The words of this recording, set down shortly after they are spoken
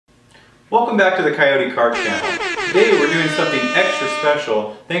Welcome back to the Coyote Car Channel. Today we're doing something extra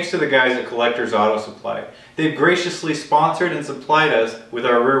special thanks to the guys at Collector's Auto Supply. They've graciously sponsored and supplied us with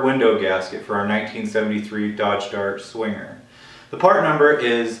our rear window gasket for our 1973 Dodge Dart Swinger. The part number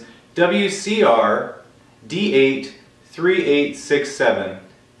is WCR D83867.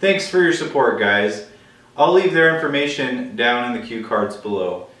 Thanks for your support, guys. I'll leave their information down in the cue cards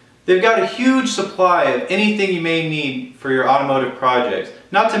below. They've got a huge supply of anything you may need for your automotive projects.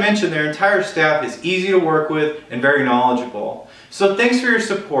 Not to mention their entire staff is easy to work with and very knowledgeable. So thanks for your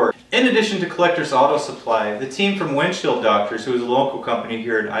support. In addition to Collector's Auto Supply, the team from Windshield Doctors, who is a local company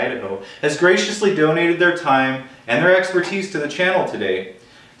here in Idaho, has graciously donated their time and their expertise to the channel today.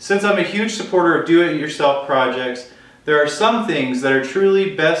 Since I'm a huge supporter of do-it-yourself projects, there are some things that are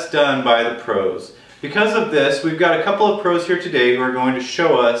truly best done by the pros. Because of this, we've got a couple of pros here today who are going to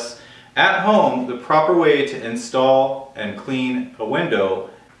show us at home the proper way to install and clean a window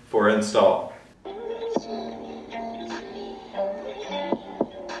for install.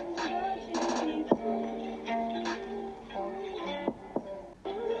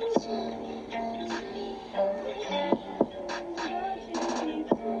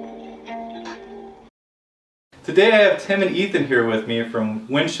 Today I have Tim and Ethan here with me from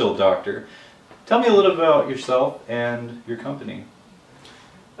Windshield Doctor. Tell me a little about yourself and your company.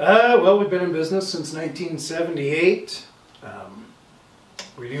 Well, we've been in business since 1978.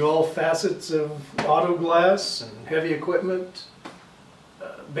 We do all facets of auto glass and heavy equipment.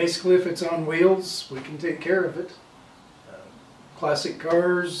 Basically, if it's on wheels, we can take care of it. Classic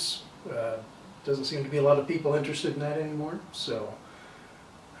cars, doesn't seem to be a lot of people interested in that anymore, so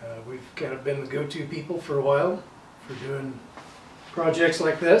we've kind of been the go-to people for a while for doing projects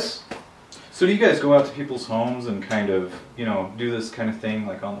like this. So do you guys go out to people's homes and kind of, do this kind of thing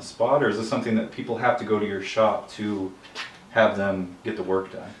like on the spot, or is this something that people have to go to your shop to have them get the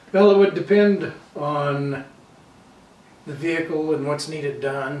work done? Well, it would depend on the vehicle and what's needed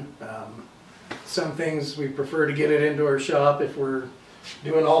done. Some things we prefer to get it into our shop if we're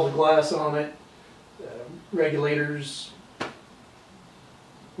doing all the glass on it, regulators,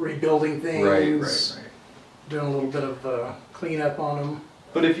 rebuilding things, right. Doing a little bit of cleanup on them.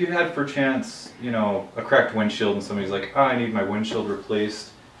 But if you had, for chance, a cracked windshield and somebody's like, I need my windshield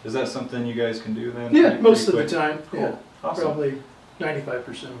replaced, is that something you guys can do then? Yeah, most of the time. Cool. Yeah. Awesome. Probably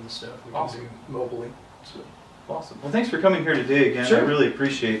 95% of the stuff we can do mobily. So. Awesome. Well, thanks for coming here today again. Sure. I really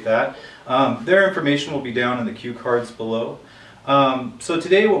appreciate that. Their information will be down in the cue cards below. So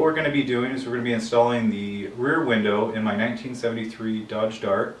today what we're going to be doing is we're going to be installing the rear window in my 1973 Dodge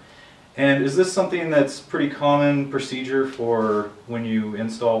Dart. And is this something that's pretty common procedure for when you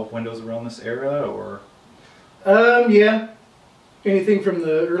install windows around this era, or? Yeah. Anything from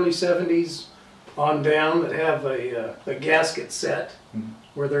the early 70s on down that have a gasket set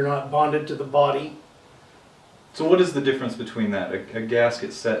where they're not bonded to the body. So what is the difference between that, a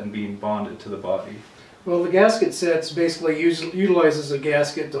gasket set and being bonded to the body? Well, the gasket sets basically utilizes a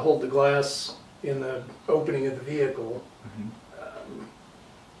gasket to hold the glass in the opening of the vehicle.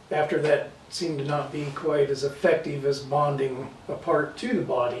 After that seemed to not be quite as effective as bonding a part to the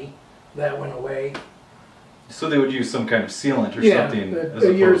body, that went away. So they would use some kind of sealant or something?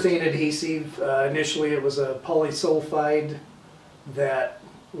 A urethane adhesive. Initially it was a polysulfide that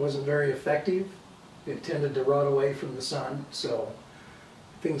wasn't very effective. It tended to rot away from the sun, so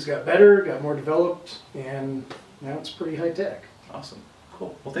things got better, got more developed, and now it's pretty high tech. Awesome.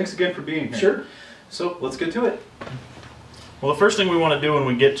 Cool. Well, thanks again for being here. Sure. So let's get to it. Well, the first thing we want to do when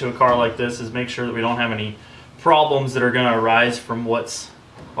we get to a car like this is make sure that we don't have any problems that are going to arise from what's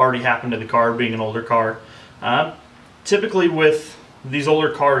already happened to the car, being an older car. Typically with these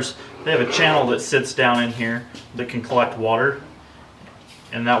older cars, they have a channel that sits down in here that can collect water,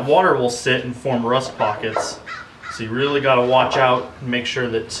 and that water will sit and form rust pockets. So you really got to watch out and make sure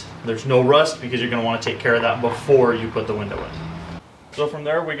that there's no rust, because you're going to want to take care of that before you put the window in. So from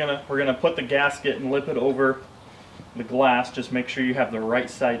there we're gonna put the gasket and lip it over the glass. Just make sure you have the right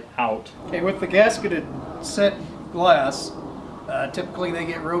side out. Okay, with the gasketed set glass, typically they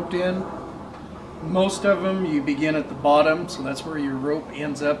get roped in. Most of them you begin at the bottom, so that's where your rope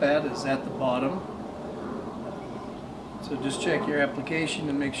ends up is at the bottom. So just check your application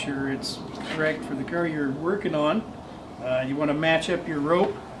and make sure it's correct for the car you're working on. You want to match up your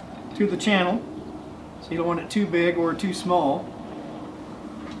rope to the channel, so you don't want it too big or too small.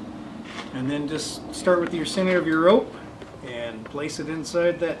 And then just start with your center of your rope and place it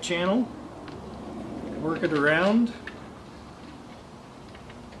inside that channel. Work it around.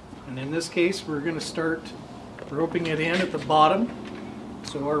 And in this case, we're going to start roping it in at the bottom.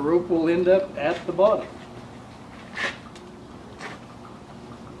 So our rope will end up at the bottom.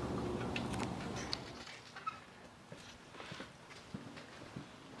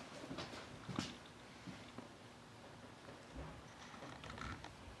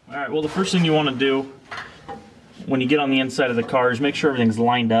 Alright, well the first thing you want to do when you get on the inside of the car is make sure everything's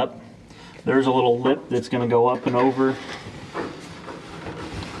lined up. There's a little lip that's going to go up and over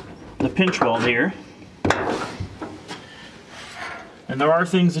the pinch weld here. And there are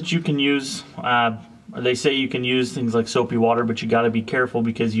things that you can use. They say you can use things like soapy water, but you got to be careful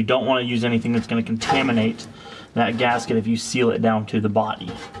because you don't want to use anything that's going to contaminate that gasket if you seal it down to the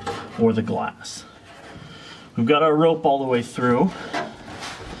body or the glass. We've got our rope all the way through.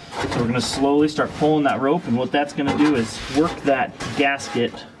 So we're going to slowly start pulling that rope, and what that's going to do is work that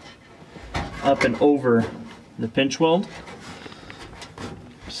gasket up and over the pinch weld.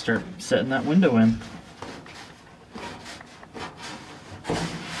 Start setting that window in.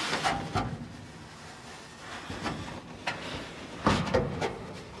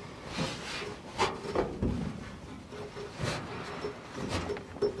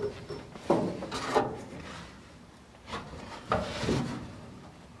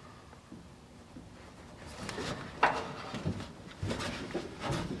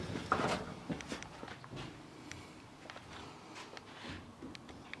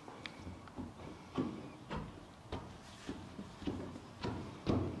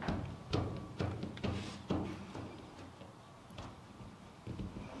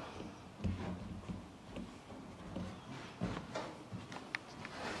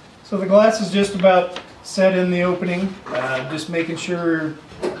 So the glass is just about set in the opening, just making sure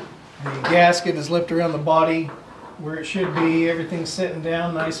the gasket is lifted around the body where it should be. Everything's sitting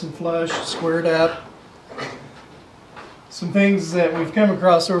down nice and flush, squared up. Some things that we've come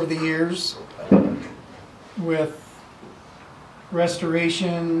across over the years with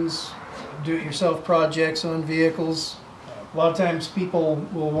restorations, do-it-yourself projects on vehicles. A lot of times people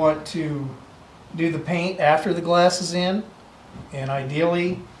will want to do the paint after the glass is in, and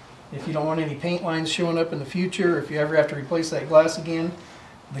ideally, if you don't want any paint lines showing up in the future, if you ever have to replace that glass again,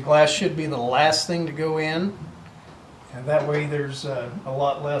 the glass should be the last thing to go in. And that way there's a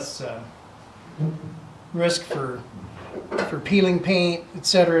lot less risk for peeling paint,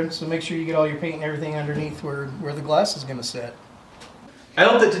 etc. So make sure you get all your paint and everything underneath where the glass is going to sit. I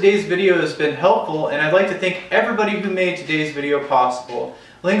hope that today's video has been helpful, and I'd like to thank everybody who made today's video possible.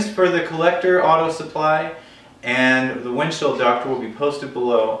 Links for the Collector Auto Supply and the Windshield Doctor will be posted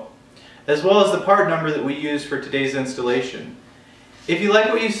below, as well as the part number that we used for today's installation. If you like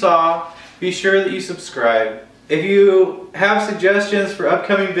what you saw, be sure that you subscribe. If you have suggestions for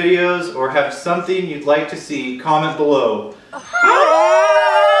upcoming videos or have something you'd like to see, comment below.